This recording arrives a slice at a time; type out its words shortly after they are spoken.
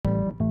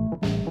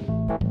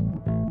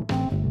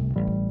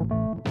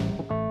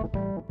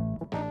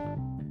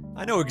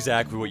I know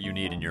exactly what you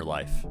need in your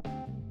life.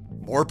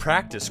 More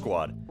practice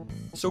squad.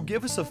 So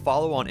give us a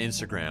follow on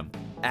Instagram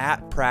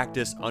at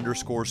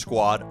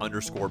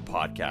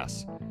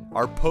practice_squad_podcast.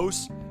 Our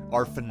posts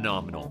are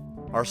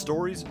phenomenal. Our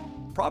stories,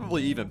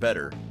 probably even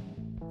better.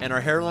 And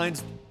our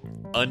hairlines,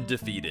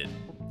 undefeated.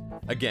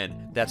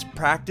 Again, that's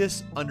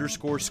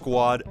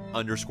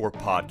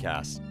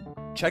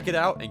practice_squad_podcast. Check it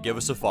out and give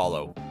us a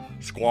follow.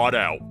 Squad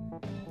out.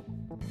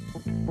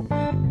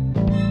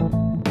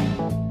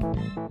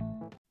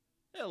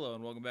 Hello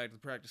and welcome back to the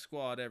Practice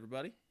Squad,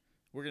 everybody.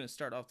 We're going to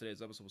start off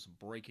today's episode with some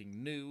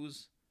breaking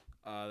news.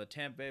 The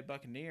Tampa Bay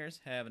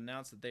Buccaneers have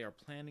announced that they are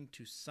planning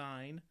to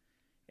sign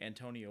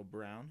Antonio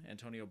Brown.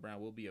 Antonio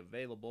Brown will be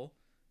available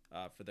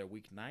for their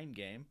Week 9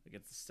 game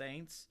against the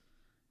Saints.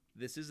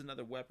 This is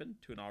another weapon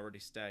to an already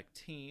stacked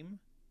team.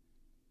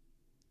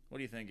 What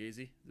do you think,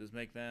 Easy? Does this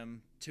make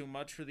them too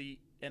much for the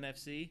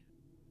NFC?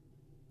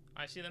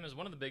 I see them as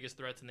one of the biggest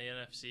threats in the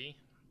NFC.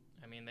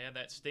 I mean, they had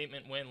that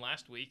statement win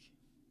last week.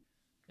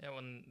 Yeah,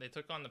 when they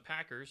took on the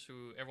Packers,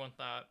 who everyone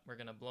thought were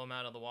going to blow them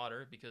out of the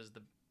water because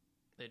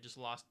they just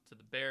lost to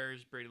the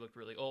Bears. Brady looked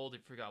really old. He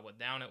forgot what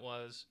down it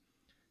was.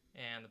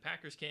 And the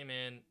Packers came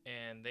in,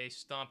 and they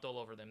stomped all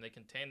over them. They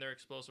contained their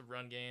explosive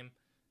run game,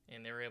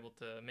 and they were able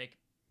to make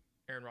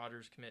Aaron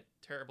Rodgers commit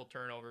terrible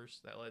turnovers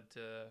that led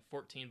to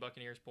 14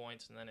 Buccaneers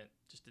points, and then it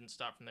just didn't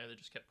stop from there. They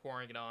just kept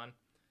pouring it on.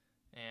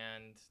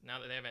 And now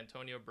that they have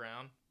Antonio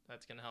Brown,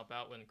 that's going to help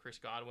out when Chris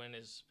Godwin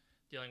is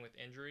dealing with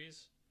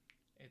injuries.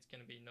 It's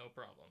going to be no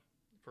problem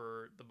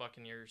for the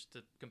Buccaneers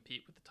to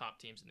compete with the top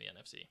teams in the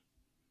NFC.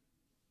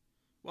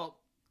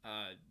 Well,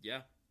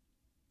 yeah.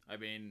 I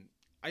mean,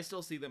 I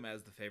still see them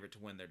as the favorite to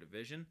win their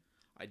division.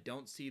 I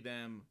don't see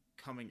them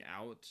coming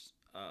out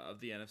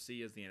of the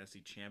NFC as the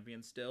NFC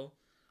champion still.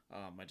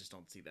 I just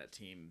don't see that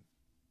team.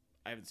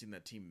 I haven't seen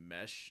that team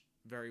mesh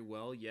very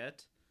well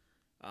yet.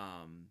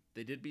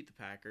 They did beat the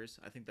Packers.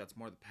 I think that's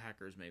more the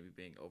Packers maybe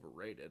being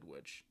overrated,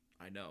 which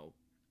I know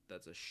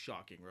that's a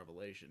shocking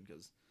revelation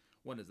because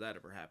when has that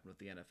ever happened with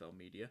the NFL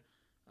media?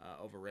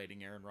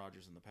 Overrating Aaron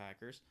Rodgers and the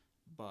Packers.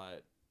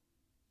 But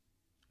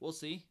we'll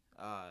see.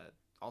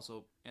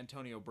 Also,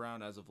 Antonio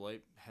Brown, as of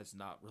late, has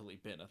not really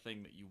been a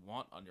thing that you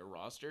want on your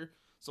roster.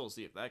 So we'll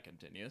see if that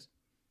continues.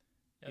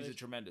 Yeah, he's a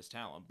tremendous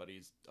talent, but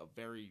he's a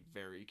very,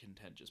 very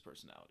contentious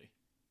personality.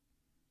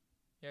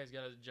 Yeah, he's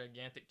got a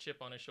gigantic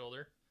chip on his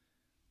shoulder.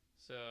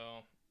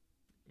 So,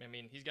 I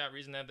mean, he's got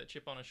reason to have that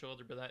chip on his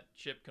shoulder, but that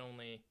chip can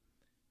only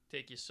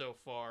take you so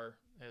far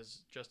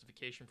as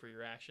justification for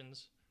your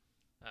actions.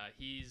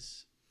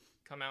 He's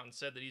come out and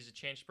said that he's a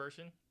changed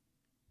person,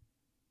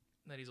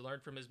 that he's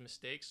learned from his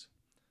mistakes,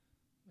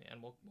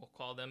 and we'll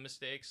call them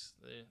mistakes.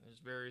 There's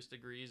various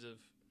degrees of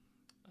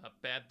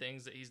bad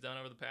things that he's done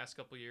over the past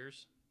couple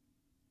years,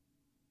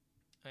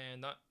 and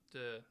not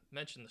to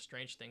mention the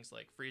strange things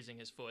like freezing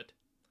his foot.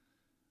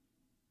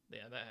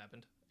 Yeah, that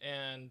happened.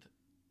 And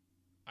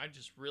I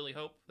just really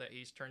hope that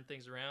he's turned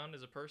things around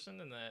as a person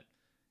and that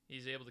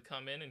he's able to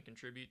come in and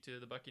contribute to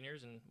the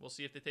Buccaneers, and we'll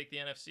see if they take the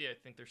NFC. I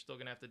think they're still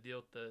going to have to deal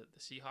with the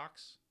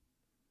Seahawks,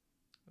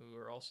 who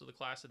are also the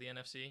class of the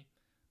NFC,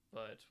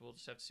 but we'll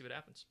just have to see what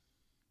happens.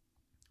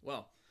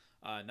 Well,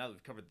 now that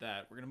we've covered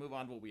that, we're going to move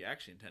on to what we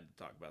actually intend to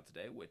talk about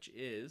today, which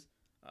is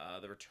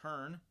the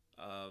return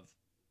of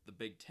the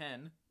Big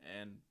Ten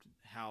and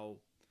how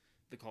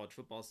the college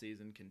football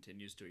season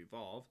continues to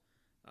evolve.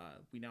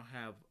 We now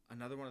have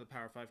another one of the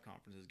Power 5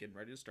 conferences getting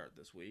ready to start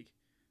this week.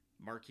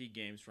 Marquee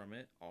games from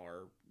it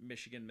are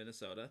Michigan,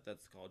 Minnesota.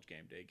 That's the college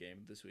game day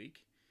game this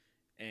week,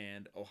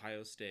 and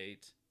Ohio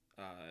State.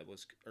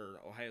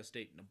 Ohio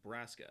State,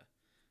 Nebraska.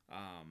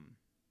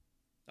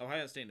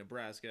 Ohio State,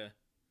 Nebraska.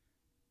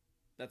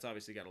 That's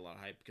obviously got a lot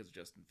of hype because of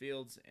Justin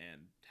Fields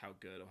and how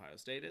good Ohio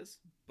State is,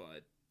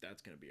 but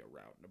that's going to be a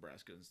rout.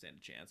 Nebraska doesn't stand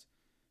a chance.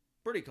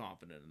 Pretty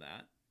confident in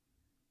that.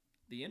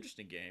 The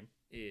interesting game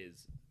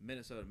is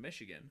Minnesota,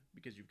 Michigan,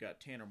 because you've got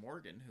Tanner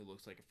Morgan, who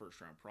looks like a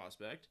first-round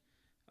prospect,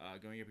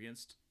 going up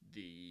against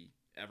the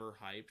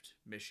ever-hyped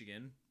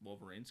Michigan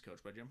Wolverines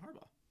coached by Jim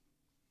Harbaugh.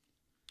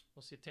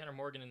 We'll see if Tanner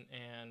Morgan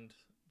and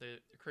the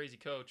crazy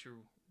coach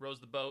who rows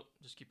the boat,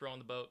 just keep rowing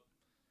the boat,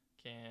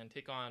 can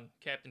take on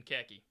Captain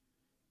Khaki.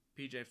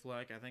 PJ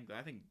Fleck, I think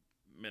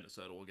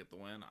Minnesota will get the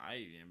win.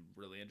 I am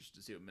really interested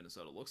to see what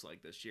Minnesota looks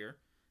like this year.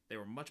 They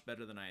were much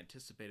better than I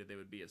anticipated they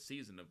would be a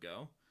season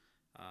ago.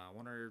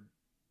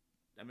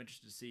 I'm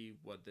interested to see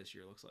what this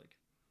year looks like.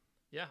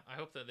 Yeah, I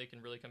hope that they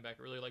can really come back.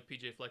 I really like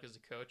PJ Fleck as a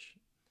coach.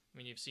 I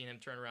mean, you've seen him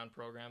turn around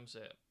programs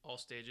at all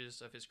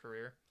stages of his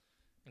career,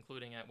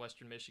 including at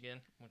Western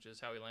Michigan, which is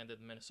how he landed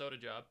the Minnesota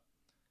job.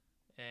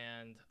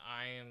 And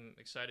I am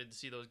excited to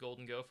see those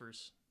Golden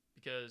Gophers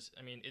because,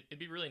 I mean, it'd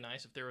be really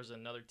nice if there was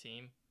another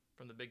team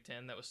from the Big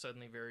Ten that was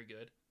suddenly very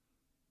good.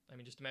 I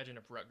mean, just imagine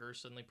if Rutgers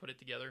suddenly put it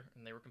together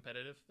and they were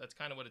competitive. That's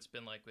kind of what it's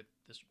been like with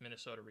this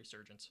Minnesota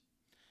resurgence.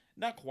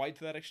 Not quite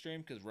to that extreme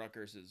because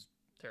Rutgers is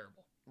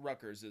terrible.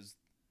 Rutgers is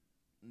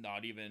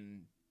not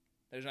even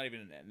 – there's not even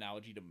an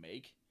analogy to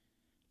make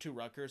to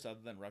Rutgers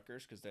other than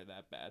Rutgers because they're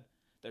that bad.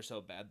 They're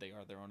so bad they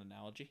are their own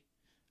analogy.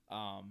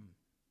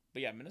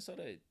 But yeah,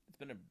 Minnesota, it's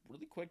been a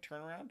really quick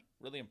turnaround,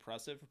 really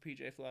impressive for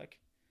PJ Fleck.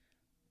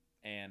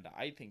 And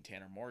I think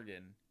Tanner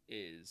Morgan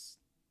is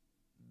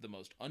the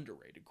most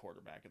underrated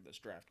quarterback of this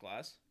draft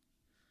class.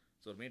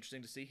 So it'll be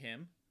interesting to see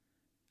him.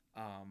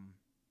 Um,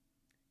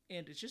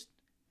 and it's just,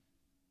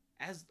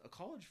 as a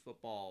college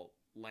football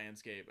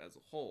landscape as a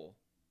whole,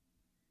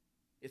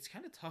 it's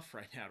kind of tough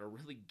right now to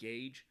really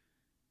gauge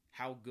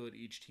how good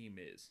each team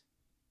is.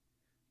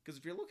 Because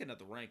if you're looking at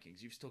the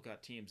rankings, you've still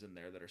got teams in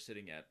there that are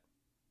sitting at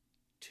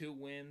 2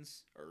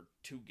 wins or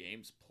 2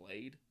 games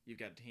played. You've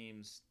got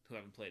teams who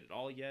haven't played at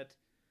all yet.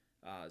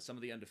 Some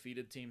of the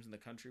undefeated teams in the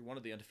country. One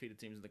of the undefeated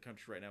teams in the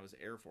country right now is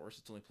Air Force.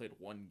 It's only played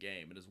 1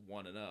 game. It is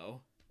 1-0.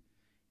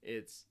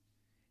 It's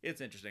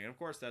interesting. And of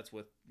course, that's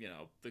with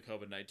the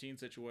COVID-19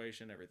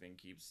 situation. Everything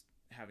keeps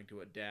having to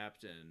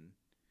adapt and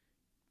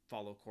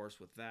follow course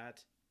with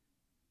that.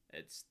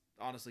 It's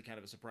honestly kind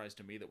of a surprise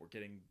to me that we're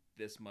getting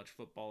this much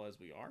football as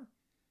we are.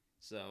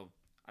 So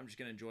I'm just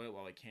going to enjoy it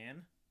while I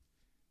can.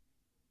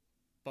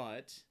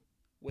 But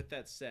with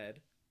that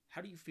said,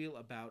 how do you feel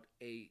about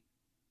a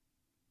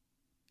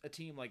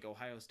team like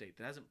Ohio State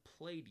that hasn't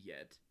played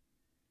yet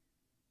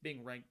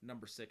being ranked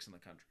number 6 in the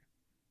country?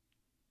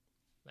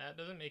 That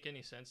doesn't make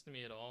any sense to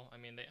me at all. I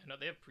mean, I know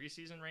they have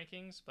preseason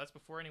rankings, but that's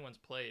before anyone's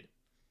played.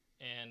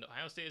 And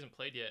Ohio State hasn't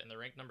played yet, and they're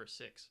ranked number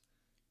 6.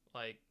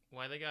 Like,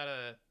 why they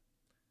gotta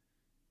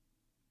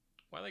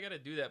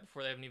do that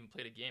before they haven't even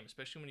played a game,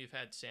 especially when you've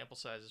had sample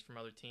sizes from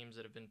other teams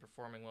that have been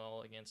performing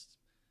well against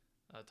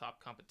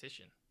top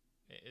competition?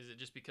 Is it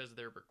just because of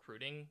their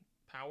recruiting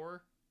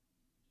power?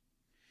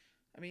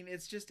 I mean,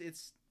 it's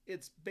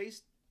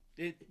based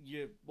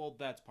well,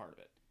 that's part of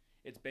it.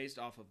 It's based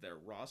off of their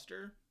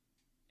roster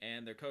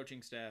and their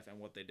coaching staff and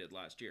what they did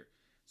last year.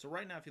 So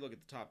right now, if you look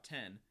at the top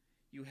 10,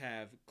 you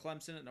have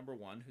Clemson at number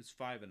 1, who's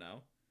 5-0, and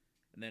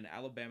then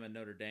Alabama and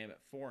Notre Dame at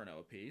 4-0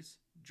 apiece.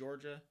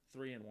 Georgia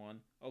 3-1.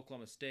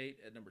 Oklahoma State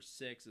at number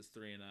 6 is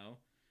 3-0.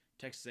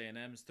 Texas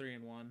A&M is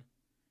 3-1,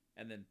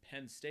 and then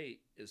Penn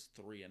State is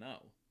 3-0.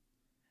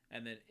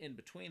 And then in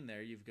between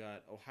there, you've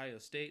got Ohio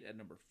State at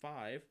number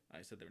 5.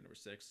 I said they were number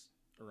 6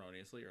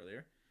 erroneously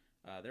earlier.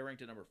 They're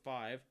ranked at number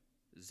 5,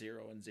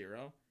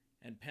 0-0.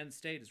 And Penn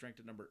State is ranked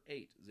at number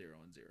 8, 0-0.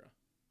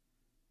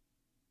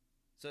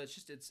 So it's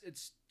just,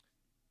 it's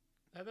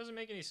That doesn't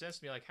make any sense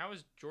to me. Like, how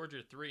is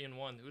Georgia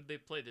 3-1? Who did they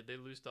play? Did they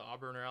lose to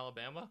Auburn or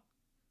Alabama?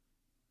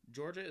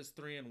 Georgia is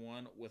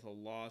 3-1 with a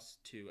loss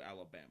to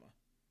Alabama.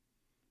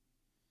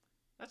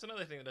 That's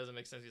another thing that doesn't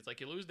make sense. It's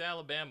like you lose to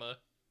Alabama,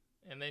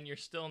 and then you're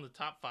still in the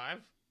top 5?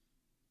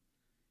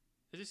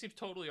 It just seems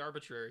totally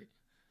arbitrary.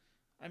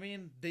 I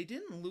mean, they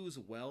didn't lose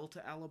well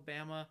to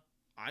Alabama.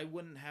 I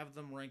wouldn't have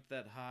them ranked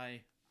that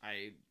high.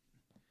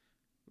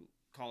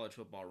 College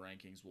football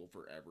rankings will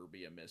forever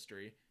be a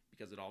mystery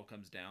because it all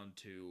comes down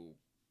to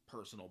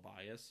personal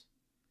bias.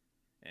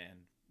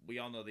 And we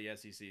all know the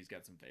SEC's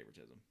got some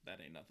favoritism. That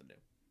ain't nothing new.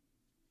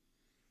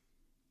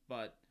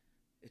 But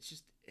it's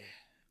just,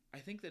 I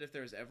think that if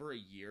there's ever a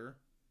year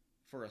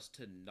for us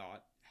to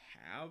not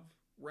have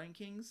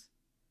rankings,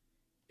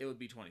 it would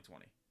be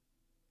 2020.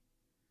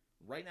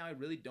 Right now, I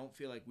really don't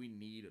feel like we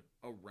need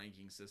a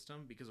ranking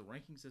system because a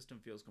ranking system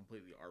feels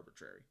completely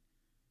arbitrary.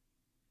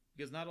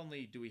 Because not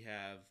only do we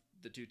have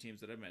the 2 teams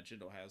that I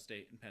mentioned, Ohio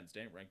State and Penn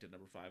State, ranked at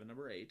number 5 and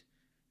number 8.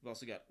 We've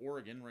also got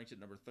Oregon ranked at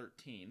number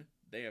 13.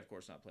 They, of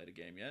course, not played a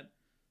game yet.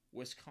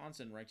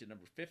 Wisconsin ranked at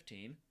number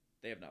 15.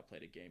 They have not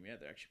played a game yet.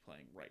 They're actually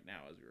playing right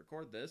now as we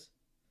record this.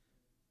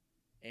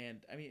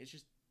 And, I mean, it's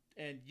just...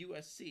 And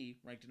USC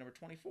ranked at number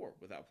 24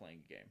 without playing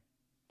a game.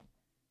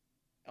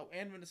 Oh,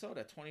 and Minnesota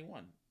at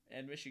 21.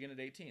 And Michigan at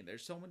 18.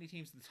 There's so many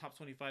teams in the top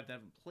 25 that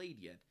haven't played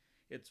yet.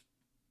 It's...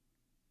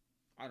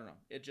 I don't know.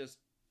 It just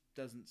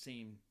doesn't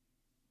seem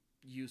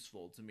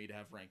useful to me to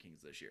have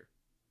rankings this year.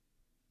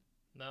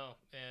 No,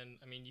 and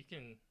I mean,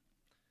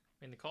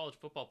 the College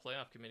Football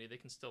Playoff Committee, they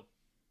can still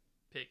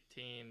pick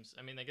teams.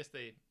 I mean, I guess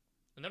they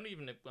don't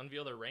even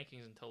unveil their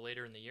rankings until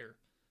later in the year.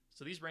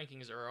 So these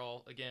rankings are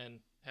all, again,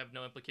 have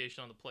no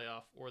implication on the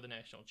playoff or the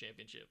national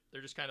championship.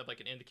 They're just kind of like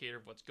an indicator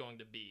of what's going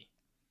to be.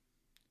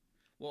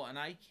 Well, and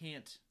I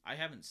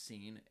haven't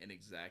seen an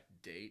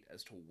exact date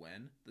as to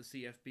when the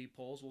CFP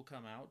polls will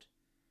come out.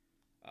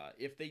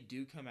 If they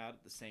do come out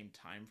at the same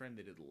time frame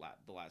they did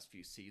the last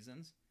few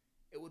seasons,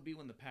 it would be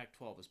when the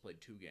Pac-12 has played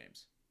 2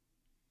 games.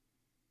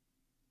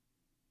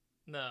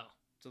 No.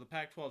 So the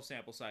Pac-12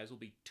 sample size will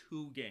be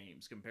 2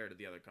 games compared to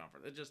the other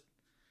conference.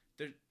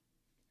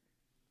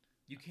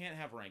 You can't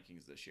have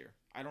rankings this year.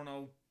 I don't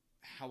know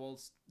how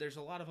else. There's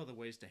a lot of other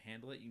ways to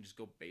handle it. You can just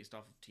go based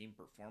off of team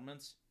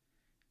performance,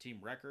 team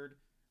record,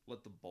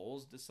 let the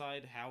bowls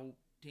decide how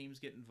teams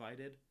get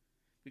invited.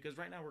 Because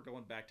right now we're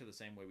going back to the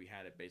same way we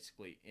had it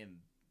basically in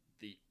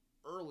the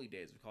early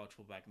days of college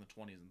football back in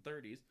the 20s and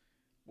 30s,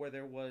 where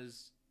there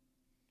was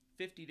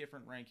 50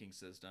 different ranking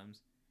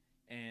systems,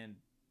 and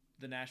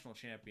the national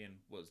champion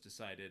was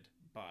decided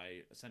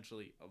by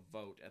essentially a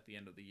vote at the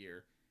end of the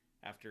year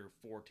after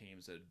 4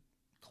 teams had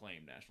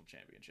claimed national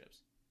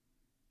championships.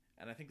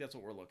 And I think that's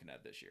what we're looking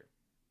at this year.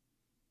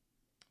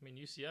 I mean,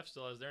 UCF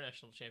still has their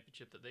national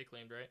championship that they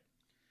claimed, right?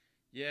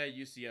 Yeah,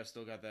 UCF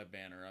still got that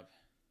banner up.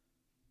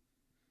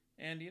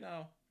 And,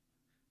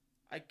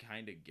 I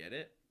kind of get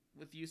it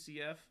with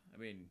UCF. I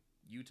mean,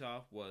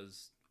 Utah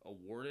was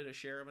awarded a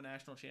share of a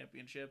national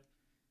championship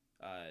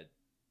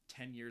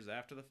 10 years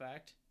after the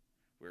fact.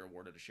 We were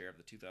awarded a share of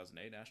the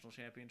 2008 national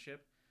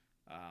championship,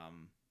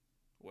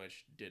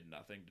 which did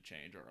nothing to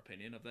change our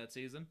opinion of that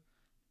season.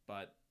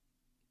 But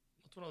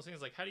That's one of those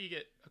things, like, how do you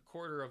get a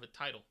quarter of a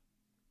title?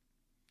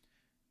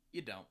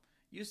 you don't.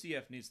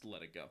 UCF needs to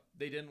let it go.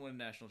 They didn't win a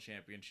national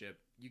championship.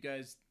 You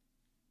guys,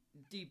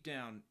 deep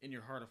down in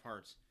your heart of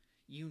hearts,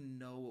 you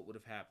know what would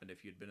have happened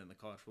if you'd been in the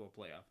college football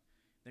playoff.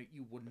 That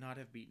you would not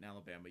have beaten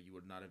Alabama. You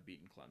would not have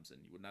beaten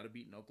Clemson. You would not have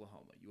beaten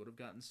Oklahoma. You would have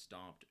gotten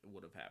stomped. It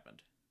would have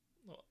happened.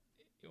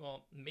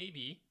 Well,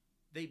 maybe.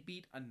 They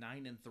beat a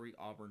 9-3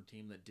 Auburn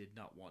team that did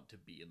not want to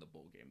be in the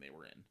bowl game they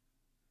were in.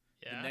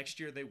 Yeah. The next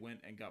year they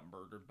went and got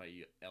murdered by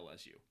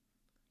LSU.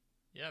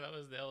 Yeah, that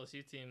was the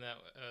LSU team that.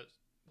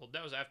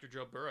 That was after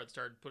Joe Burrow had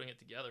started putting it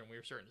together, and we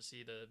were starting to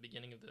see the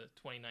beginning of the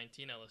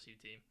 2019 LSU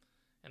team.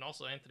 And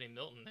also, Anthony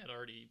Milton had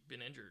already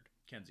been injured.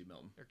 Kenzie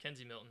Milton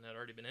had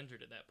already been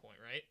injured at that point,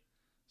 right?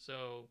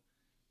 So,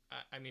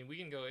 I mean, we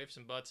can go ifs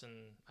and buts and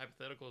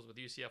hypotheticals with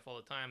UCF all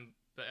the time,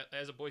 but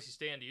as a Boise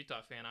State and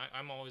Utah fan,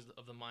 I'm always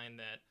of the mind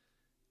that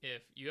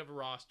if you have a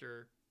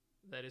roster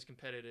that is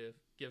competitive,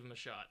 give them a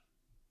shot.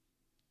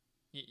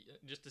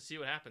 Just to see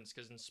what happens,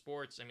 because in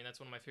sports, I mean, that's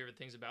one of my favorite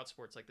things about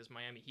sports, like this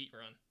Miami Heat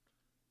run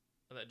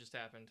that just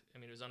happened. I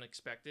mean, it was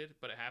unexpected,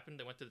 but it happened.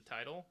 They went to the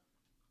title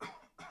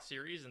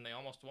series, and they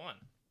almost won.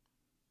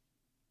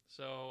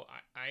 So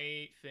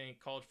I think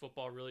college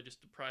football really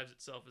just deprives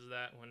itself of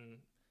that when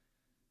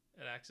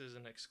it acts as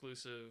an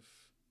exclusive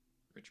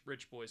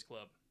rich boys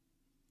club.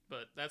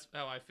 But that's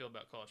how I feel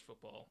about college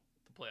football,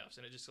 the playoffs,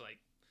 and it just like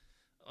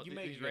you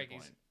make a good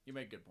point. You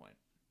make a good point.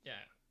 Yeah.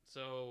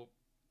 So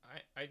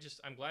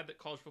I'm glad that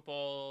college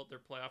football, their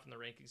playoff and the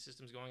ranking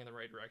system is going in the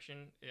right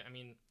direction. I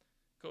mean,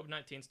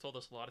 COVID-19's told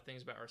us a lot of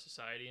things about our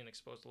society and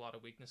exposed a lot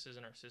of weaknesses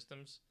in our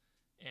systems.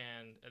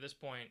 And at this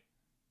point,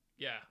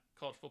 yeah,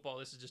 college football,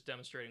 this is just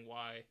demonstrating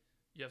why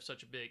you have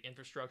such a big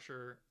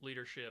infrastructure,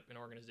 leadership, and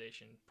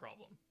organization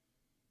problem.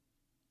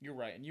 You're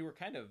right. And you were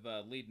kind of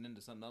leading into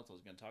something else I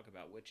was going to talk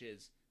about, which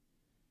is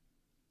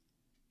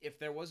if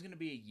there was going to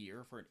be a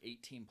year for an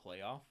 8-team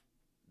playoff,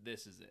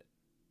 this is it.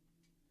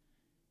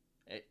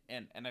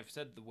 And I've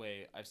said the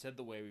way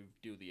we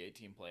do the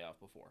 8-team playoff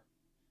before.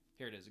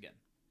 Here it is again.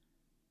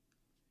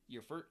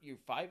 Your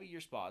 5 of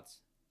your spots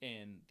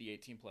in the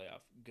 8-team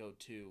playoff go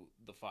to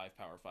the 5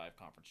 Power 5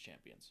 conference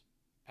champions.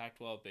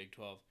 Pac-12, Big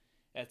 12,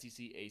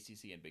 SEC,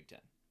 ACC, and Big 10.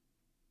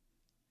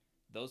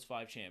 Those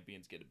 5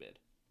 champions get a bid.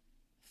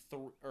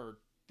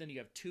 Then you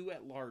have 2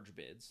 at-large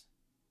bids,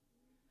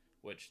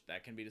 which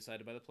that can be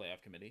decided by the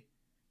playoff committee,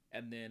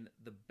 and then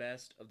the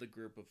best of the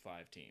group of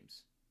 5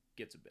 teams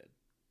gets a bid.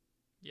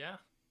 Yeah.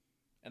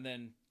 And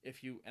then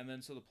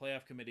so the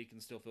playoff committee can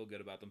still feel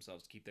good about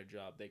themselves to keep their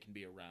job. They can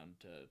be around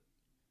to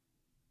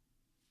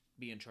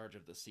be in charge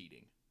of the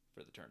seeding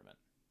for the tournament.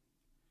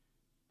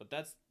 But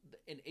that's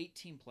an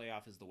 8-team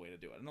playoff is the way to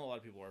do it. I know a lot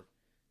of people are,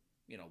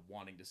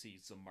 wanting to see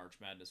some March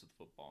Madness with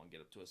football and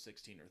get up to a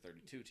 16 or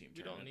 32 team tournament.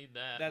 We don't need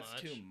that. That's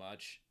too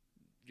much.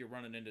 You're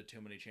running into too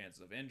many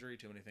chances of injury.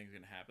 Too many things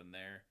can happen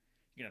there.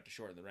 You're gonna have to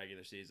shorten the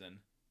regular season.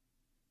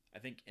 I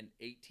think an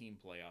 8-team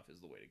playoff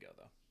is the way to go,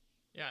 though.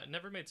 Yeah, it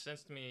never made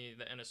sense to me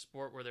that in a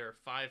sport where there are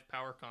 5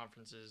 power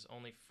conferences,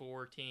 only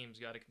 4 teams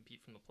got to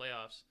compete from the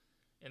playoffs,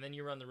 and then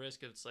you run the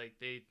risk of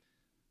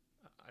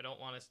I don't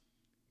want to.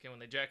 Okay, when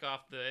they jack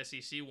off the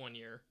SEC one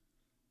year,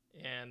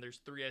 and there's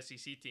 3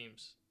 SEC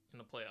teams in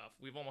the playoff,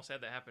 we've almost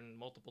had that happen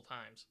multiple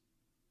times,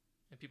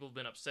 and people have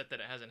been upset that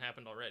it hasn't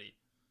happened already.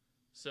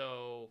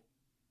 So,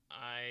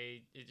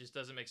 it just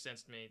doesn't make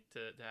sense to me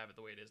to have it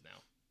the way it is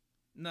now.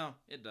 No,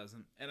 it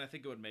doesn't, and I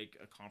think it would make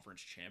a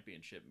conference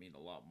championship mean a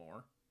lot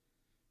more.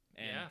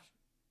 And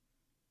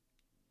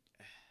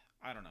yeah.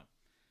 I don't know.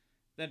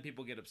 Then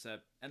people get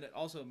upset, and it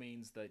also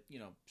means that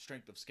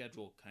strength of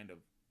schedule kind of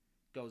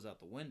goes out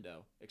the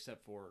window,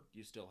 except for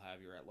you still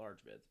have your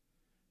at-large bids.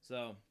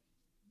 So,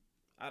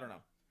 I don't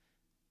know.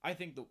 I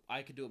think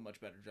I could do a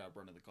much better job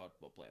running the college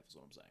football playoff, is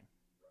what I'm saying.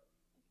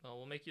 Well,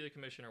 we'll make you the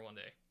commissioner one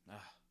day.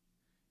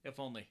 If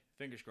only.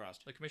 Fingers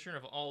crossed. The commissioner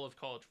of all of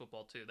college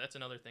football, too. That's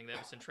another thing. They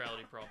have a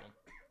centrality problem.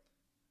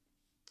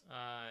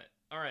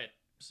 All right.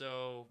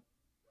 So,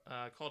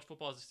 college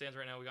football as it stands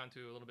right now, we got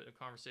into a little bit of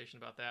conversation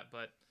about that,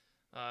 but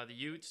the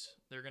Utes,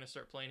 they're going to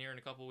start playing here in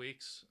a couple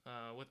weeks.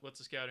 What's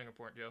the scouting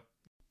report, Joe?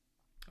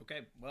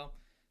 Okay, well,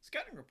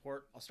 scouting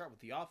report, I'll start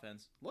with the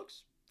offense,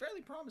 looks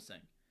fairly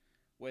promising,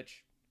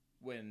 which,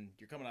 when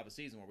you're coming off a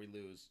season where we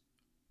lose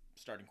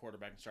starting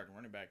quarterback and starting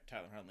running back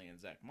Tyler Huntley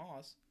and Zach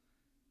Moss,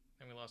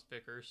 and we lost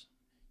Vickers,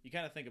 you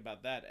kind of think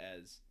about that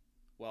as,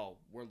 well,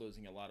 we're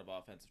losing a lot of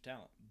offensive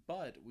talent,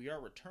 but we are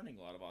returning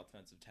a lot of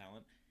offensive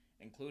talent,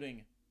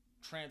 including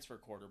transfer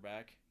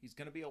quarterback. He's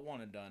going to be a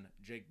one and done,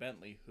 Jake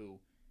Bentley,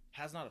 who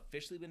has not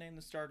officially been named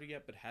the starter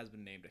yet, but has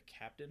been named a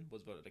captain,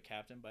 was voted a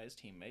captain by his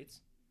teammates.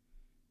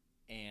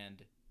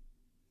 and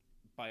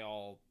by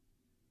all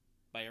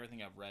by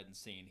everything I've read and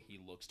seen, he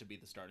looks to be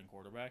the starting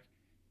quarterback,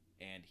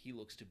 and he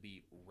looks to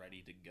be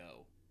ready to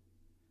go.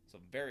 So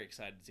I'm very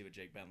excited to see what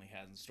Jake Bentley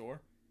has in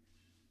store.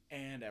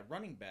 And at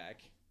running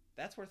back,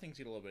 that's where things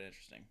get a little bit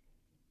interesting.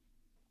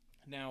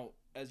 Now,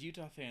 as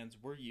Utah fans,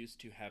 we're used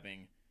to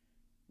having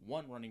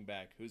one running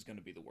back who's going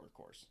to be the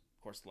workhorse.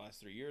 Of course, the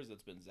last 3 years,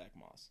 that's been Zach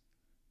Moss.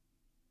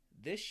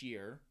 This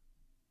year,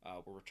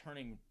 we're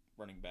returning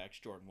running backs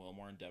Jordan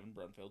Wilmore and Devin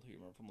Brunfield, who you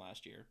remember from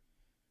last year.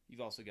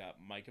 You've also got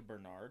Micah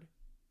Bernard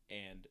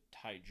and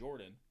Ty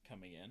Jordan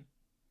coming in.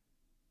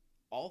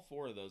 All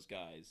four of those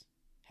guys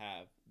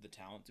have the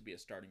talent to be a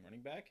starting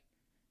running back,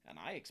 and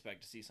I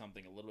expect to see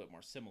something a little bit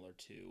more similar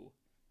to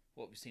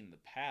what we've seen in the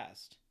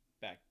past,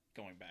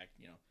 going back,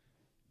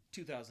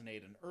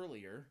 2008 and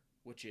earlier,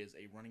 which is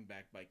a running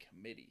back by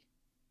committee,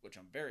 which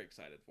I'm very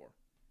excited for,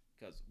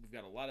 because we've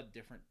got a lot of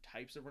different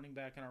types of running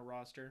back on our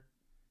roster,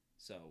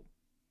 so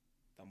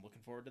I'm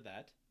looking forward to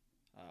that.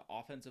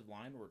 Offensive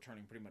line, we're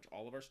returning pretty much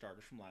all of our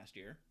starters from last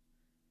year,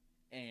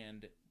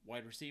 and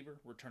wide receiver,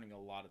 we're returning a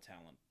lot of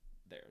talent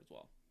there as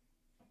well.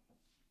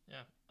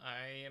 Yeah,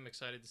 I am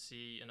excited to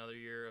see another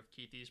year of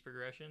Keithy's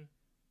progression.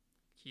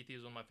 Keithy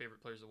was one of my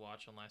favorite players to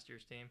watch on last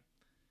year's team.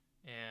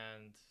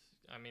 And,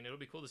 it'll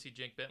be cool to see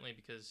Jake Bentley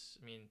because,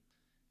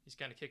 he's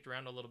kind of kicked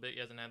around a little bit. He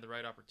hasn't had the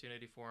right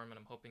opportunity for him, and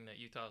I'm hoping that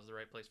Utah is the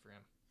right place for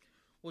him.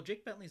 Well,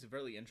 Jake Bentley's a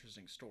very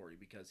interesting story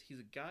because he's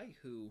a guy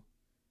who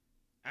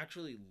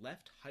actually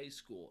left high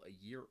school a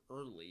year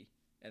early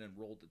and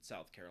enrolled at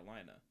South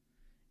Carolina.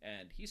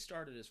 And he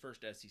started his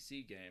first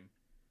SEC game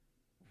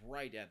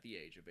right at the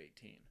age of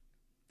 18.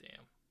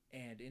 Damn.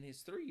 And in his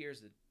 3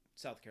 years at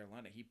South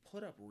Carolina, he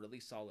put up really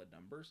solid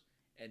numbers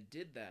and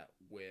did that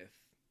with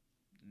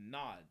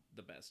not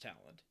the best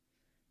talent.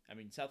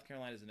 South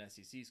Carolina is an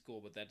SEC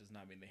school, but that does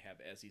not mean they have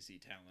SEC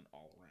talent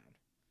all around.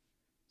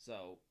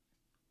 So,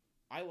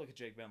 I look at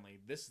Jake Bentley.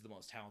 This is the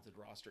most talented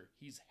roster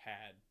he's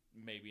had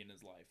maybe in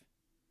his life.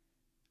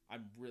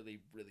 I'm really,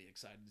 really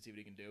excited to see what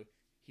he can do.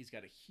 He's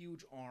got a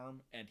huge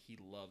arm, and he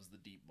loves the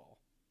deep ball.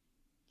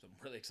 So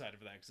I'm really excited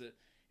for that because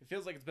it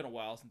feels like it's been a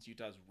while since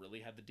Utah's really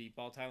had the deep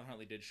ball. Tyler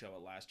Huntley did show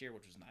it last year,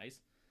 which was nice,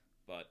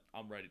 but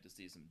I'm ready to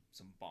see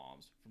some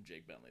bombs from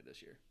Jake Bentley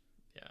this year.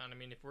 Yeah, and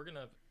if we're going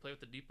to play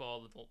with the deep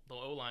ball, the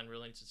O-line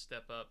really needs to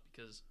step up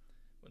because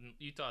when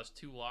Utah's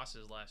 2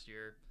 losses last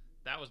year,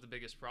 that was the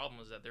biggest problem,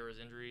 was that there was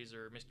injuries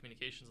or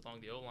miscommunications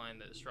along the O-line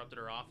that disrupted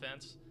our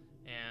offense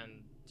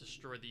and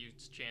destroyed the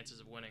Utes'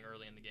 chances of winning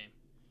early in the game.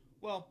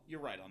 Well,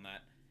 you're right on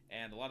that.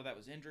 And a lot of that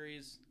was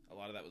injuries. A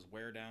lot of that was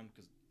wear down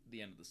because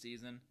the end of the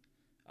season.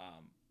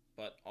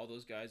 But all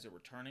those guys are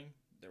returning.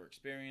 They're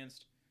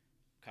experienced.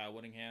 Kyle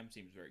Whittingham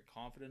seems very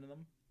confident in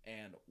them.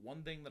 And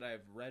one thing that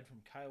I've read from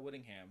Kyle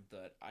Whittingham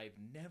that I've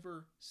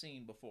never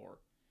seen before,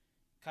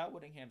 Kyle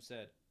Whittingham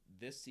said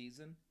this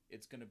season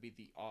it's going to be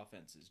the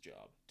offense's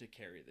job to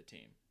carry the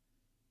team.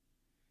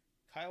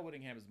 Kyle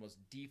Whittingham is the most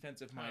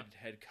defensive-minded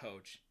head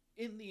coach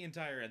in the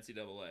entire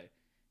NCAA,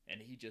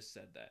 and he just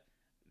said that.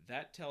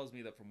 That tells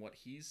me that from what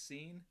he's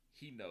seen,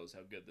 he knows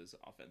how good this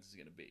offense is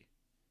going to be.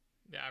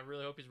 Yeah, I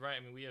really hope he's right.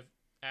 We have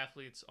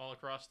athletes all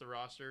across the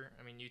roster.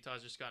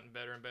 Utah's just gotten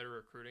better and better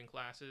recruiting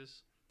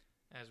classes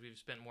as we've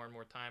spent more and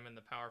more time in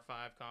the Power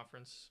 5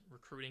 conference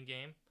recruiting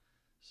game.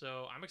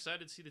 So I'm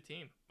excited to see the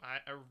team. I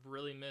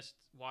really missed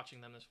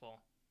watching them this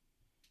fall.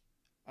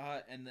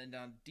 And then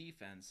on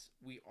defense,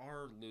 we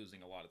are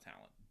losing a lot of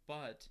talent.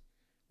 But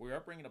we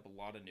are bringing up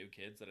a lot of new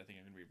kids that I think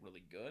are going to be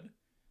really good.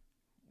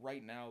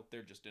 Right now,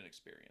 they're just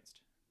inexperienced.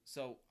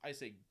 So I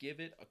say give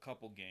it a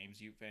couple games,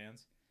 Ute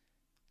fans.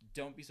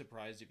 Don't be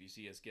surprised if you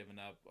see us giving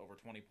up over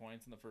 20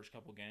 points in the first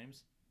couple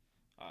games.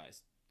 I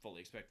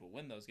fully expect we'll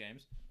win those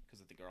games because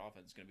I think our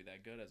offense is going to be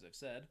that good, as I've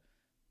said.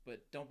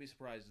 But don't be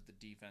surprised if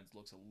the defense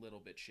looks a little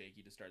bit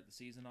shaky to start the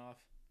season off.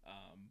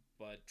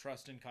 But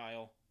trust in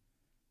Kyle.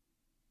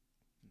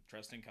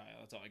 Trust in Kyle.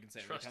 That's all I can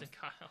say. Trust in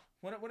Kyle.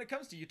 When it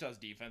comes to Utah's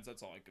defense,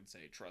 that's all I can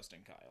say. Trust in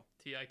Kyle.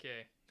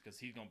 TIK. Because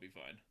he's going to be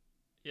fine.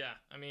 Yeah,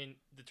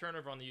 the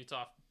turnover on the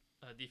Utah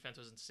defense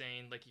was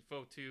insane. Like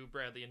Fotu,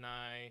 Bradley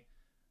Anai,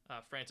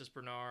 Francis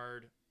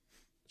Bernard,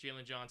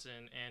 Jalen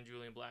Johnson, and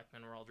Julian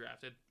Blackman were all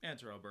drafted. And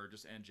Terrell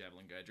Burgess and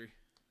Javelin Guidry.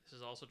 This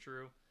is also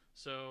true.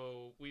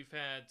 So we've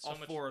had all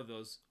four of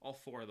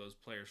those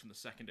players from the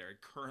secondary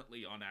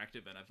currently on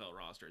active NFL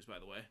rosters, by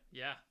the way.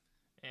 Yeah,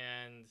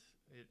 and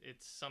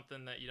it's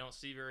something that you don't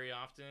see very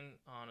often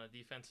on a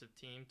defensive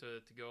team to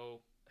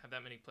go have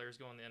that many players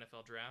go in the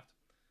NFL draft.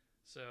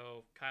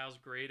 So Kyle's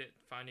great at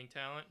finding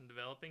talent and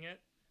developing it.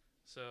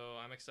 So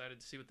I'm excited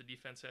to see what the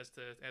defense has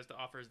to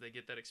offer as they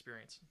get that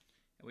experience.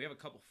 And we have a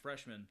couple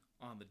freshmen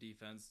on the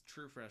defense,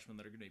 true freshmen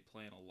that are going to be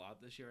playing a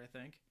lot this year, I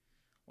think.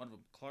 One of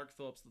them, Clark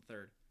Phillips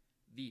III,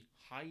 the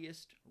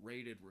highest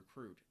rated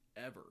recruit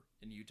ever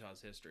in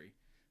Utah's history.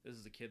 This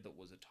is a kid that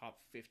was a top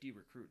 50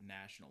 recruit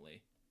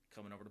nationally,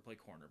 coming over to play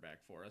cornerback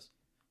for us.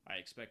 I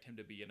expect him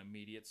to be an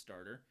immediate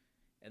starter.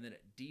 And then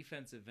at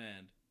defensive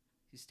end,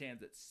 he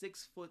stands at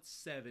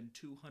 6'7",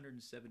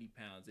 270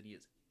 pounds, and he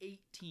is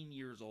 18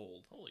 years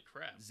old. Holy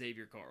crap.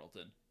 Xavier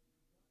Carlton.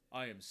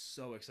 I am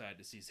so excited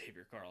to see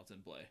Xavier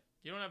Carlton play.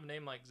 You don't have a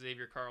name like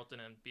Xavier Carlton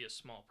and be a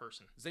small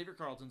person. Xavier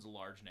Carlton's a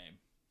large name.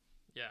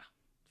 Yeah,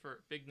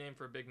 for big name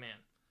for a big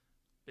man.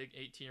 Big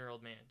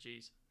 18-year-old man.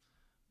 Jeez.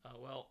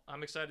 Well,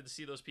 I'm excited to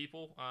see those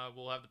people.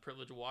 We'll have the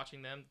privilege of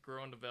watching them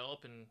grow and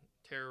develop and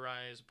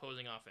terrorize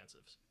opposing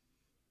offensives.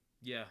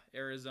 Yeah,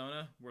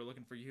 Arizona, we're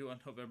looking for you on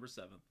November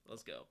 7th.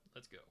 Let's go.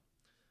 Let's go.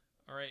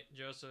 All right,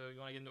 Joe, so you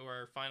want to get into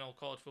our final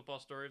college football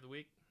story of the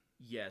week?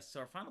 Yes, so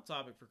our final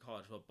topic for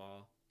college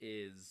football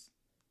is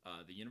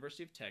the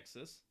University of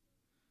Texas.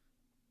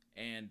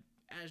 And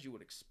as you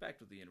would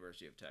expect with the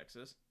University of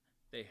Texas,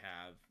 they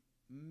have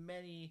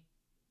many,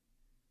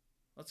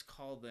 let's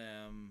call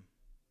them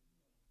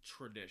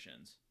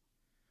traditions.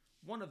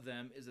 One of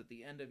them is at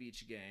the end of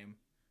each game,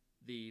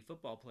 the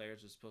football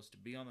players are supposed to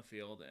be on the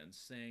field and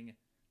sing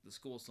the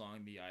school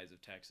song, The Eyes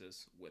of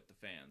Texas, with the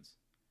fans.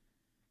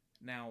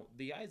 Now,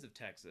 The Eyes of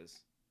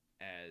Texas,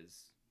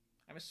 as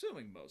I'm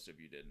assuming most of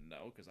you didn't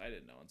know, because I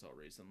didn't know until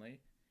recently,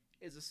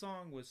 is a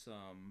song with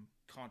some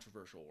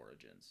controversial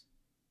origins.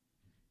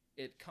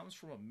 It comes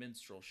from a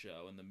minstrel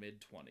show in the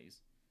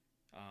mid-20s.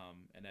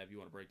 And Ev, you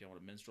want to break down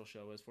what a minstrel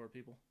show is for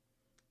people?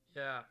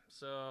 Yeah,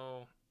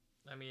 so,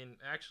 I mean,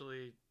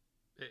 actually,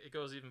 it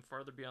goes even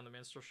farther beyond the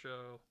minstrel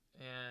show,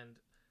 and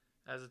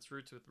has its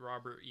roots with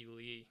Robert E.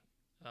 Lee,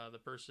 the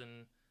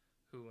person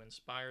who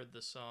inspired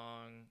the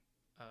song.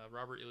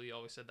 Robert E. Lee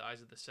always said the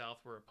eyes of the South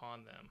were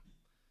upon them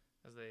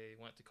as they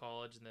went to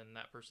college, and then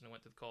that person who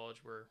went to the college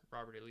where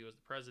Robert E. Lee was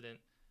the president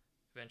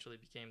eventually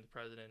became the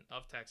president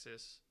of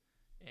Texas,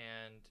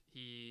 and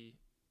he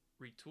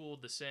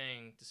retooled the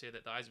saying to say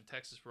that the eyes of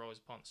Texas were always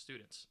upon the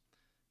students.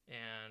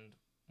 And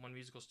one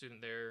musical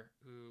student there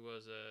who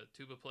was a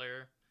tuba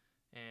player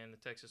in the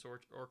Texas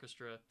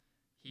Orchestra,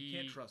 You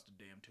can't trust a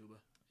damn tuba.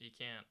 You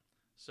can't.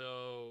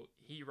 So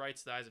he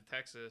writes The Eyes of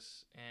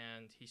Texas,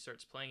 and he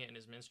starts playing it in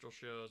his minstrel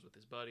shows with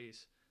his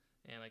buddies.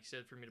 And like I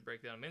said, for me to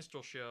break down a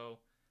minstrel show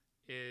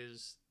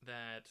is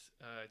that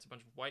it's a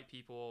bunch of white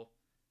people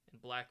in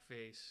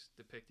blackface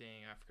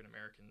depicting African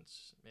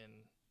Americans in,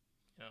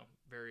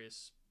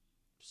 various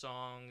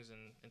songs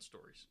and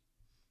stories.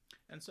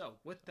 And so,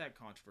 with that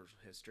controversial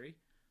history,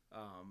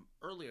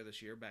 earlier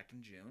this year, back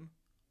in June,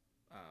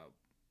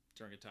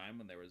 during a time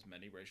when there was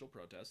many racial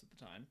protests at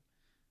the time,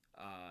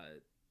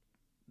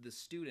 the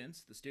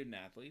student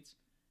athletes,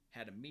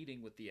 had a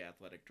meeting with the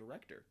athletic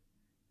director.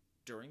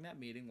 During that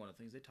meeting, one of the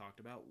things they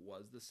talked about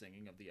was the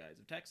singing of The Eyes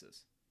of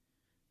Texas.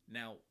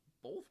 Now,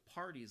 both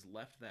parties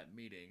left that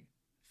meeting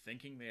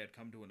thinking they had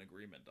come to an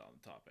agreement on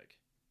the topic.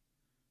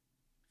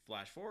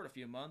 Flash forward a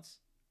few months,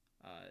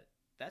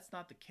 that's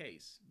not the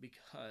case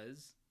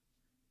because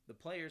the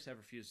players have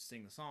refused to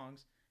sing the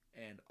songs,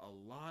 and a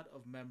lot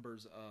of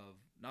members of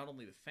not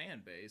only the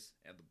fan base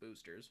and the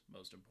boosters,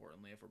 most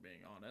importantly, if we're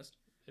being honest.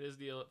 It is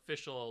the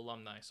official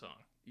alumni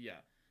song. Yeah.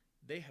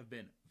 They have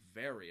been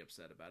very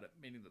upset about it,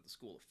 meaning that the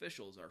school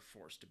officials are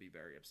forced to be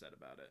very upset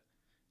about it.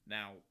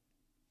 Now,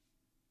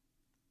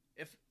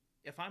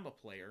 if I'm a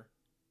player,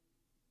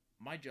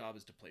 my job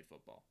is to play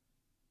football.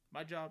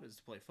 My job is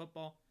to play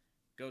football,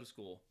 go to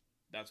school.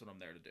 That's what I'm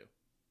there to do.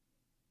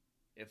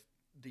 If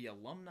the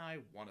alumni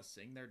want to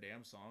sing their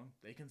damn song,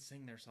 they can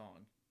sing their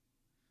song.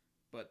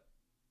 But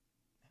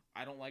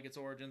I don't like its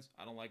origins.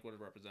 I don't like what it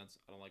represents.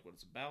 I don't like what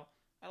it's about.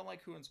 I don't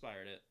like who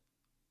inspired it.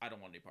 I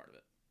don't want any part of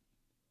it.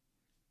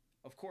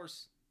 Of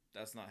course,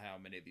 that's not how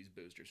many of these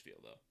boosters feel,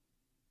 though.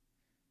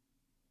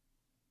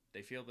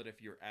 They feel that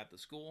if you're at the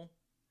school,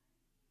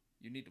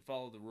 you need to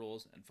follow the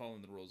rules, and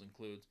following the rules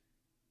includes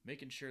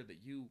making sure that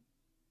you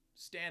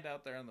stand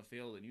out there on the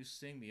field and you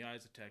sing The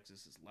Eyes of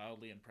Texas as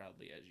loudly and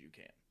proudly as you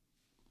can.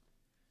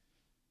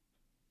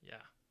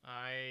 Yeah,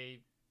 I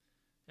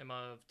am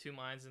of two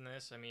minds in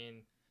this. I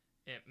mean,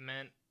 it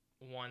meant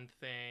one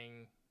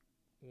thing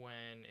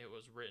when it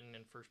was written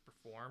and first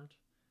performed,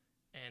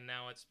 and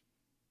now it's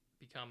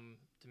become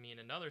to mean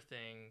another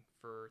thing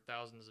for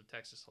thousands of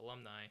Texas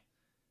alumni.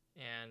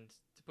 And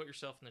to put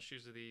yourself in the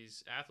shoes of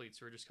these athletes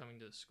who are just coming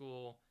to the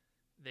school,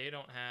 they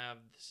don't have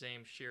the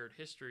same shared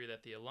history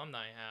that the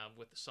alumni have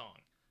with the song.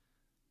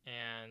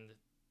 And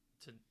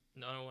to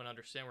know and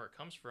understand where it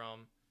comes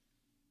from,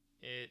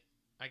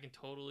 I can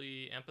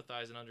totally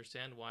empathize and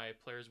understand why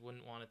players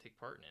wouldn't want to take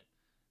part in it.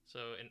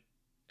 So, and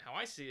how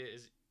I see it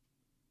is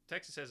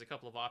Texas has a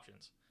couple of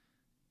options.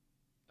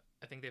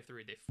 I think they have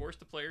three. They force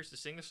the players to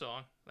sing the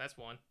song. That's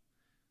one.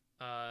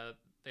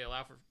 They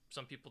allow for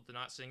some people to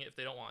not sing it if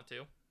they don't want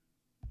to.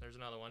 There's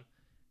another one.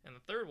 And the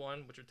third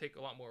one, which would take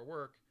a lot more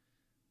work,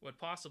 would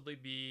possibly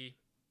be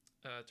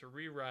to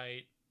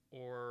rewrite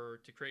or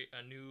to create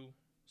a new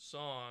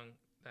song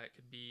that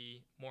could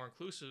be more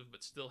inclusive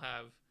but still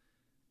have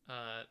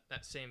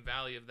that same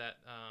value of that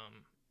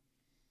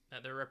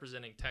they're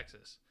representing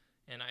Texas.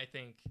 And I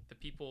think the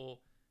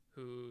people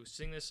who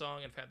sing this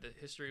song and have had the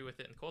history with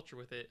it and culture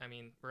with it, I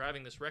mean, we're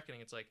having this reckoning.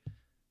 It's like,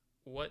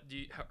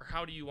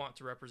 how do you want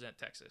to represent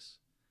Texas?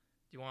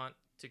 Do you want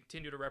to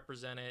continue to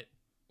represent it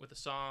with a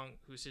song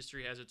whose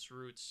history has its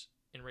roots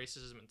in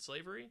racism and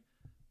slavery?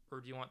 Or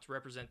do you want to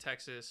represent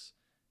Texas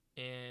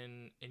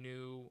in a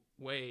new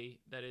way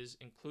that is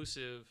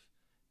inclusive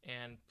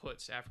and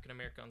puts African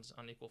Americans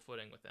on equal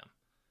footing with them.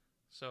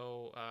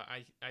 So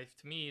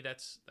to me,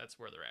 that's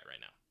where they're at right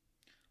now.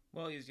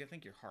 Well, I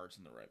think your heart's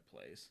in the right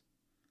place,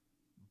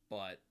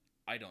 but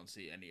I don't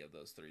see any of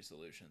those three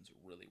solutions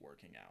really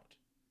working out,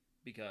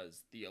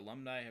 because the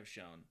alumni have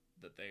shown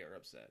that they are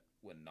upset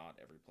when not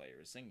every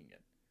player is singing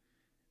it.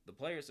 The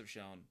players have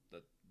shown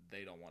that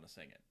they don't want to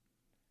sing it,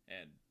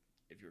 and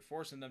if you're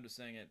forcing them to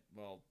sing it,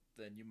 well,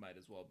 then you might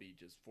as well be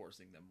just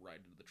forcing them right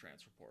into the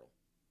transfer portal.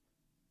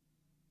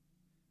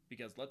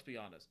 Because let's be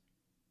honest,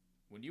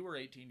 when you were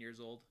 18 years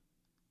old,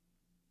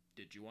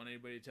 did you want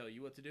anybody to tell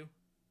you what to do?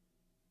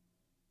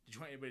 Did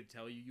you want anybody to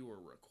tell you you were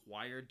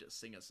required to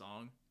sing a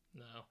song?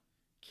 No.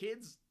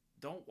 Kids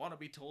don't want to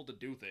be told to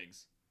do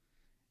things.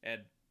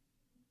 And,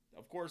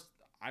 of course,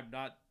 I'm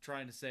not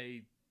trying to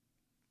say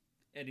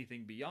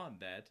anything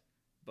beyond that,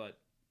 but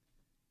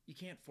you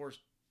can't force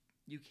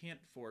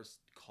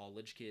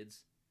college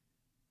kids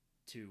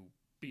to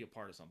be a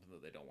part of something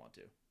that they don't want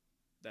to.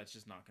 That's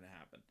just not going to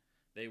happen.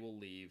 They will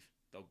leave.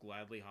 They'll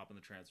gladly hop in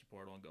the transfer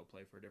portal and go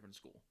play for a different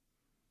school.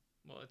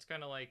 Well, it's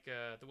kind of like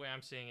the way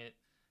I'm seeing it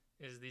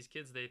is these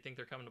kids, they think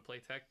they're coming to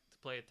play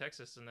at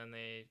Texas, and then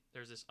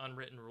there's this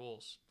unwritten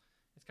rules.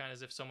 It's kind of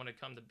as if someone had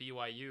come to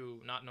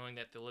BYU not knowing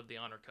that they live the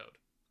honor code.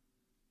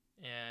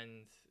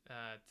 And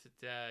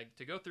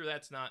to go through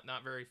that's not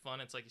very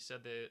fun. It's like you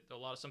said,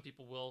 some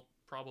people will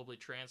probably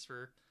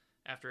transfer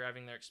after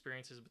having their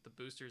experiences with the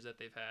boosters that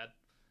they've had.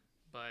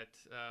 But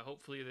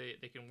hopefully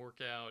they can work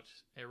out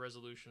a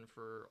resolution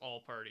for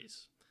all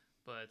parties.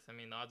 But, I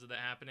mean, the odds of that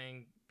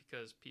happening,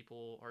 because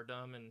people are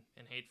dumb and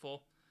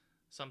hateful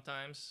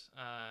sometimes,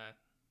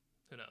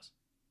 who knows?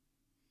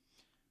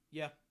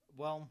 Yeah,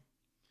 well,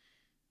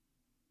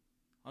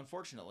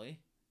 unfortunately,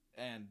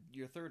 and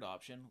your third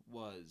option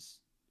was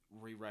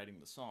rewriting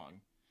the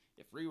song.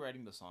 If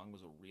rewriting the song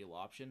was a real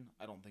option,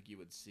 I don't think you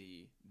would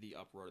see the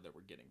uproar that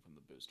we're getting from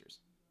the boosters.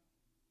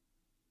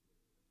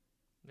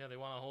 Yeah, they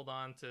want to hold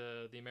on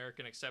to the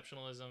American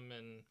exceptionalism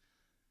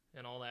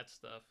and all that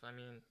stuff. I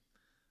mean,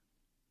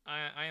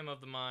 I am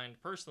of the mind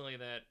personally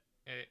that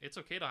it's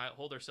okay to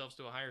hold ourselves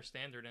to a higher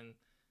standard and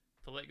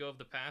to let go of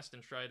the past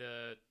and try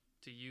to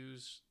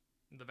use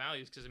the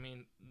values. Because, I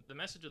mean, the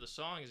message of the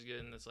song is good,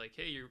 and it's like,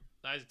 hey, your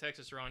eyes of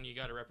Texas are on you. You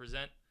got to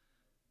represent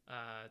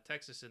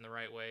Texas in the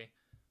right way.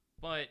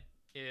 But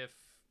if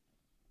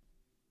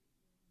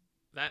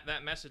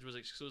that message was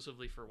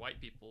exclusively for white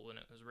people when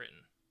it was written,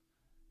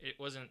 it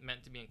wasn't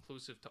meant to be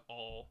inclusive to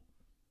all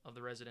of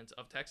the residents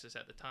of Texas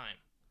at the time.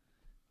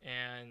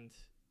 And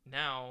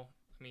now,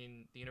 I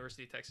mean, the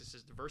University of Texas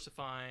is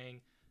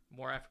diversifying.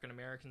 More African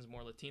Americans,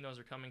 more Latinos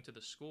are coming to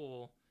the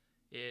school.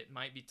 It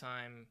might be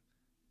time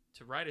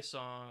to write a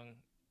song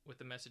with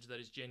a message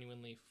that is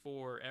genuinely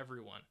for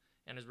everyone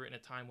and is written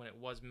at a time when it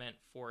was meant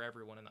for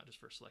everyone and not just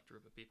for a select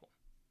group of people.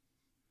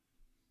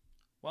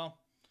 Well,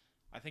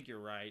 I think you're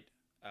right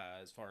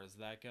as far as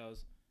that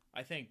goes.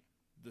 I think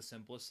the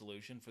simplest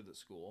solution for the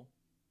school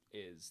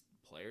is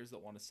players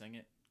that want to sing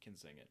it can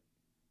sing it.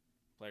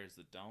 Players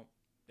that don't,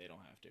 they don't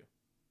have to.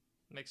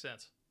 Makes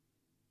sense.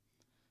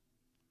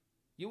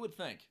 You would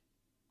think.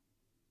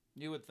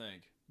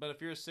 But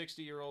if you're a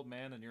 60-year-old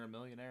man and you're a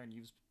millionaire and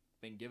you've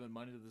been giving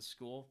money to the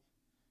school,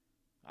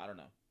 I don't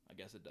know. I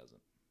guess it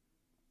doesn't.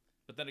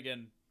 But then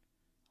again,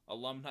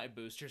 alumni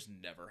boosters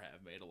never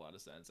have made a lot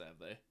of sense, have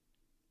they?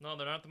 No,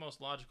 they're not the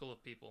most logical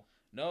of people.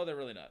 No, they're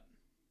really not.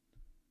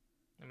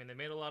 I mean, they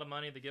made a lot of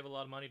money. They give a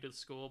lot of money to the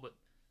school, but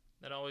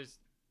that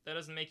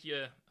doesn't make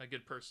you a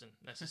good person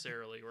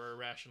necessarily or a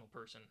rational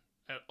person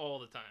at all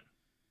the time.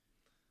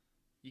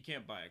 You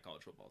can't buy a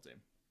college football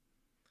team.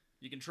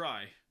 You can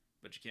try,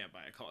 but you can't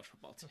buy a college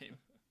football team.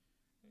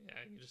 Yeah,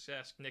 you can just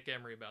ask Nick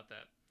Emery about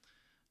that.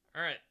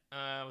 All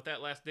right, with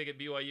that last dig at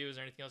BYU, is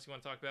there anything else you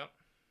want to talk about?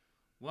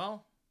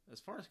 Well, as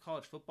far as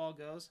college football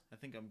goes, I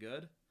think I'm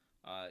good.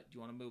 Do you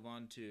want to move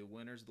on to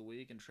winners of the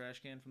week and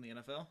trash can from the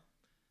NFL?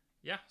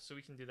 Yeah, so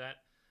we can do that.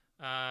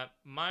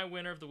 My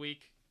winner of the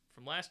week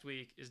from last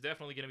week is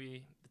definitely going to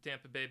be the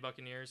Tampa Bay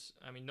Buccaneers.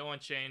 I mean, no one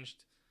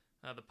changed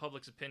the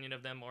public's opinion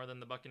of them more than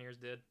the Buccaneers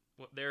did.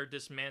 Their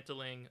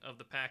dismantling of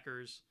the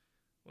Packers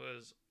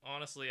was,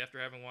 honestly, after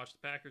having watched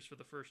the Packers for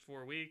the first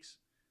 4 weeks,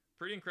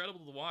 pretty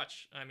incredible to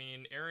watch. I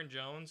mean, Aaron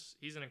Jones,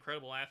 he's an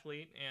incredible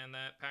athlete, and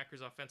that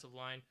Packers offensive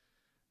line,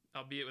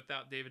 albeit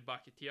without David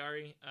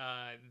Bakhtiari,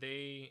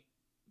 the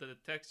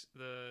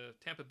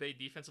Tampa Bay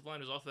defensive line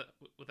was also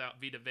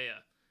without Vita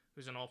Vea,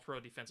 who's an all-pro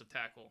defensive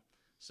tackle.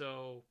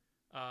 So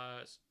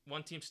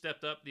one team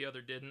stepped up, the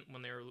other didn't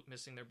when they were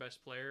missing their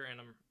best player, and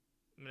I'm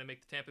going to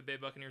make the Tampa Bay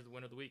Buccaneers the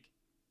winner of the week.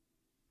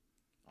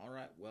 All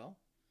right, well,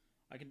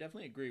 I can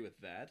definitely agree with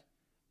that.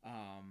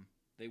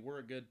 They were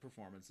a good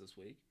performance this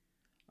week.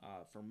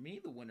 For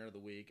me, the winner of the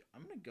week,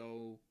 I'm going to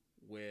go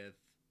with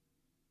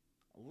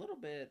a little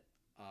bit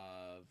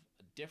of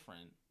a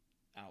different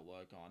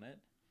outlook on it.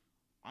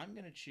 I'm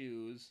going to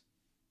choose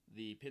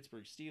the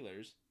Pittsburgh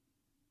Steelers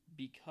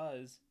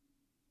because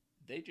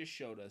they just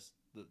showed us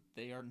that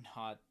they are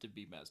not to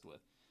be messed with.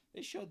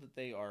 They showed that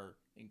they are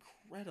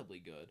incredibly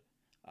good.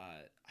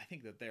 I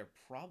think that they're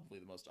probably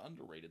the most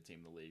underrated team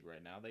in the league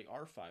right now. They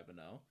are 5-0.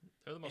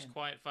 They're the most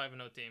quiet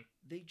 5-0 team.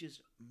 They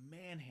just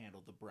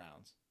manhandled the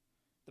Browns.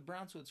 The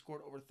Browns, who had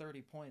scored over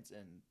 30 points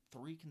in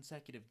 3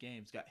 consecutive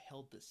games, got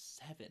held to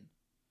 7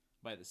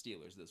 by the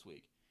Steelers this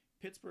week.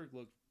 Pittsburgh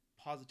looked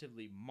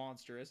positively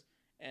monstrous,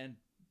 and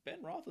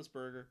Ben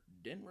Roethlisberger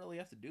didn't really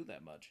have to do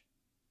that much.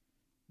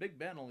 Big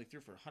Ben only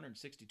threw for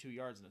 162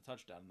 yards and a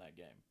touchdown in that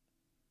game.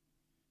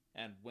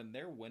 And when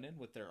they're winning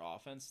with their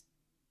offense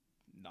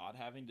not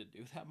having to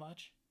do that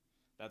much,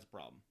 that's a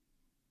problem.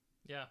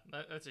 Yeah,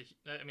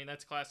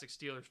 that's classic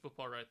Steelers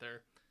football right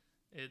there.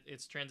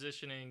 It's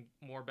transitioning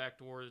more back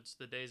towards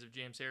the days of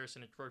James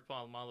Harrison and Troy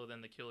Polamalu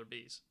than the Killer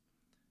Bees.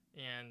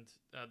 And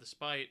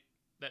despite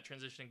that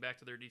transitioning back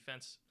to their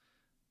defense,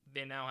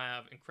 they now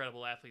have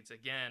incredible athletes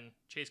again.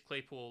 Chase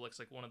Claypool looks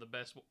like one of the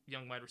best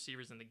young wide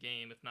receivers in the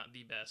game, if not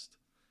the best.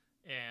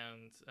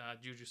 And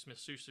Juju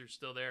Smith-Schuster's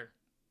still there,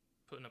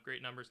 putting up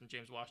great numbers, and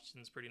James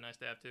Washington's pretty nice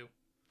to have too.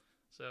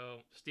 So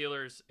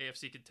Steelers,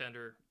 AFC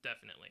contender,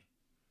 definitely.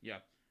 Yeah.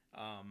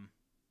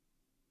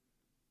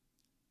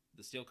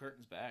 The Steel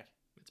Curtain's back.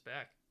 It's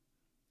back.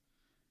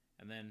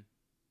 And then,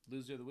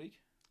 loser of the week?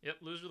 Yep,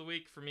 loser of the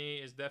week for me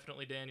is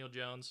definitely Daniel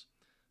Jones.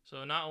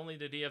 So not only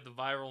did he have the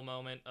viral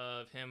moment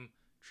of him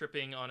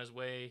tripping on his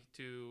way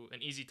to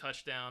an easy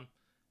touchdown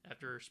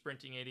after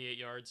sprinting 88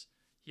 yards,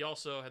 he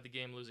also had the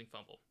game-losing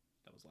fumble.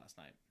 That was last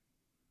night.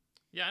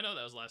 Yeah, I know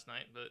that was last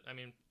night, but,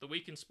 the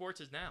week in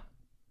sports is now.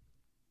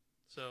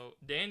 So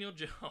Daniel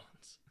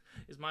Jones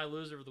is my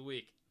loser of the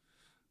week.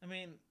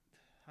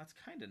 That's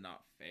kind of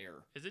not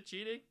fair. Is it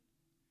cheating?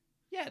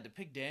 Yeah, to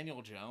pick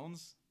Daniel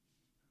Jones.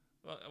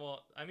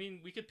 Well,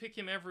 we could pick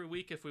him every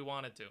week if we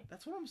wanted to.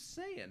 That's what I'm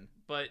saying.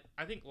 But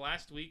I think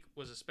last week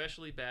was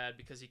especially bad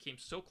because he came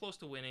so close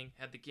to winning,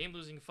 had the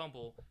game-losing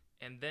fumble,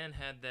 and then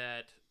had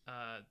that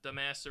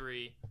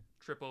dumbassery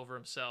trip over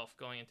himself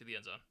going into the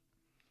end zone.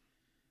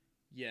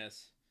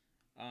 Yes.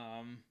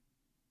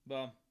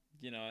 Well,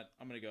 you know what?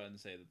 I'm going to go ahead and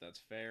say that that's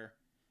fair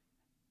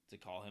to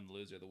call him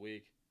loser of the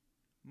week.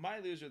 My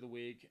loser of the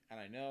week, and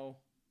I know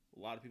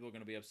a lot of people are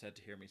going to be upset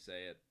to hear me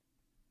say it,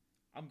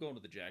 I'm going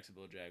to the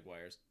Jacksonville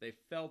Jaguars. They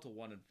fell to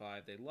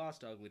 1-5. They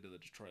lost ugly to the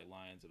Detroit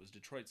Lions. It was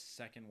Detroit's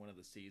second win of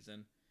the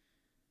season.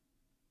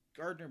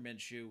 Gardner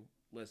Minshew,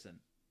 listen,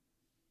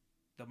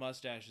 the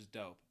mustache is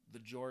dope. The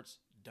jorts,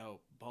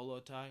 dope.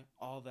 Bolo tie,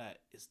 all that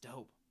is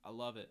dope. I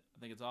love it.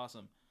 I think it's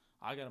awesome.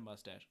 I got a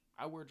mustache.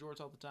 I wear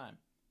jorts all the time.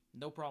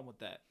 No problem with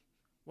that.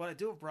 What I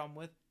do have a problem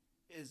with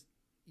is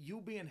you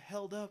being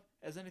held up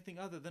as anything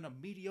other than a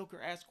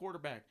mediocre-ass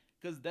quarterback,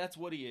 because that's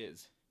what he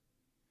is.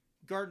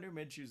 Gardner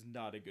Minshew's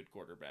not a good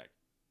quarterback.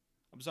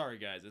 I'm sorry,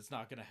 guys. It's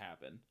not going to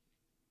happen.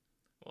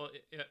 Well,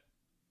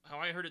 how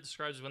I heard it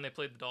described is when they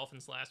played the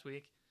Dolphins last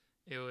week,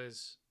 it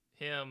was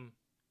him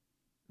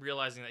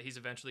realizing that he's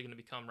eventually going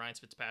to become Ryan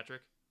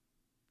Fitzpatrick.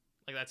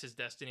 Like, that's his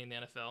destiny in the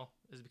NFL,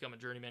 is to become a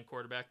journeyman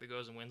quarterback that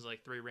goes and wins,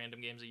 3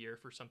 random games a year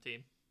for some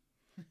team.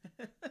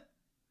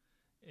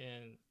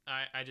 And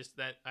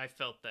I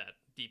felt that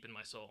deep in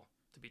my soul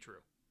to be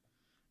true.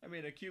 A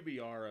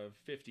QBR of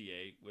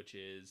 58, which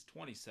is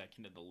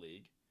 22nd in the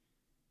league,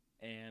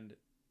 and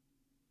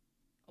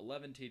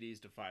 11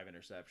 TDs to 5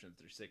 interceptions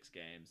through 6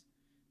 games.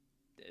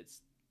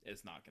 It's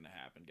not going to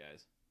happen,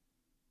 guys.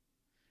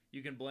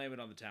 You can blame it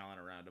on the talent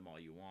around him all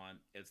you want.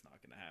 It's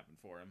not going to happen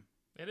for him.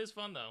 It is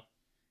fun, though.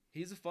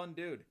 He's a fun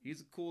dude.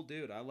 He's a cool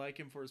dude. I like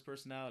him for his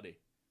personality.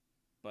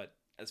 But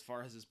as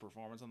far as his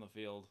performance on the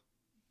field,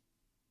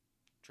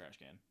 trash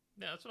can.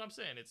 Yeah, that's what I'm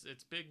saying.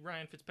 It's big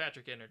Ryan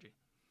Fitzpatrick energy.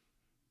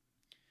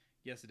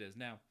 Yes, it is.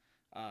 Now,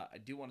 I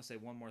do want to say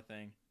one more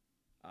thing.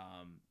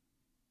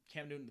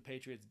 Cam Newton, the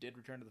Patriots, did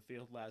return to the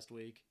field last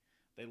week.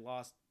 They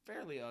lost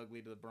fairly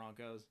ugly to the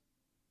Broncos.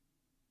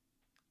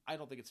 I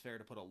don't think it's fair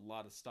to put a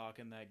lot of stock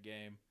in that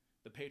game.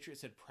 The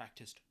Patriots had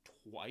practiced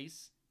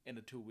twice in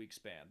a 2-week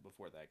span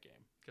before that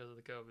game. Because of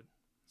the COVID.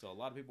 So a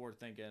lot of people were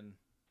thinking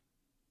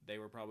they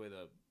were probably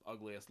the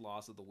ugliest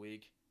loss of the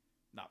week.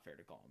 Not fair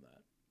to call them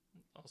that.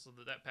 Also,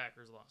 that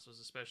Packers loss was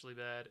especially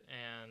bad,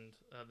 and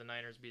the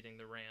Niners beating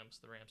the Rams.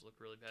 The Rams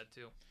looked really bad,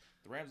 too.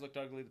 The Rams looked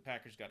ugly. The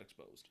Packers got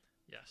exposed.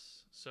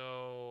 Yes.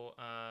 So,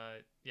 I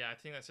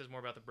think that says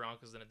more about the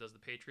Broncos than it does the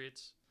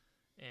Patriots.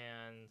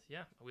 And,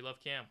 we love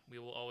Cam. We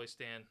will always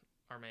stand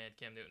our man,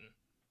 Cam Newton.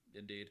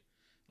 Indeed.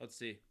 Let's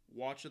see.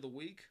 Watch of the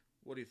week?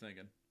 What are you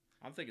thinking?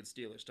 I'm thinking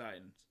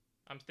Steelers-Titans.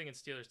 I'm thinking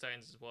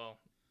Steelers-Titans as well.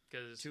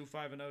 2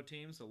 5-0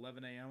 teams,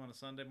 11 a.m. on a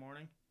Sunday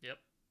morning? Yep.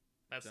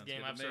 That's the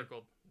game I've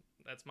circled.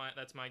 That's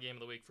my game of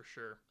the week for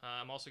sure.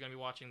 I'm also going to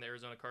be watching the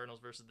Arizona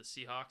Cardinals versus the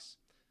Seahawks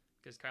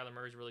because Kyler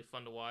Murray's really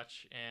fun to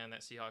watch, and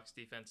that Seahawks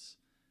defense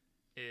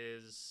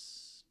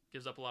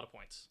gives up a lot of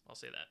points. I'll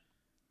say that.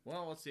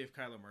 Well, let's see if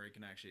Kyler Murray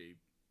can actually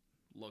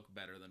look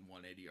better than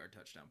one 80-yard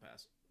touchdown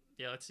pass.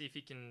 Yeah, let's see if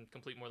he can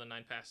complete more than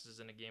 9 passes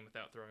in a game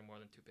without throwing more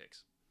than 2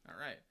 picks. All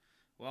right.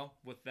 Well,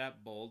 with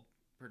that bold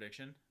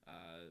prediction,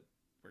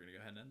 we're going to go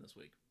ahead and end this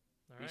week.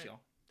 All Peace, right. y'all.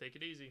 Take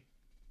it easy.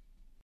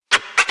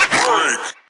 Break.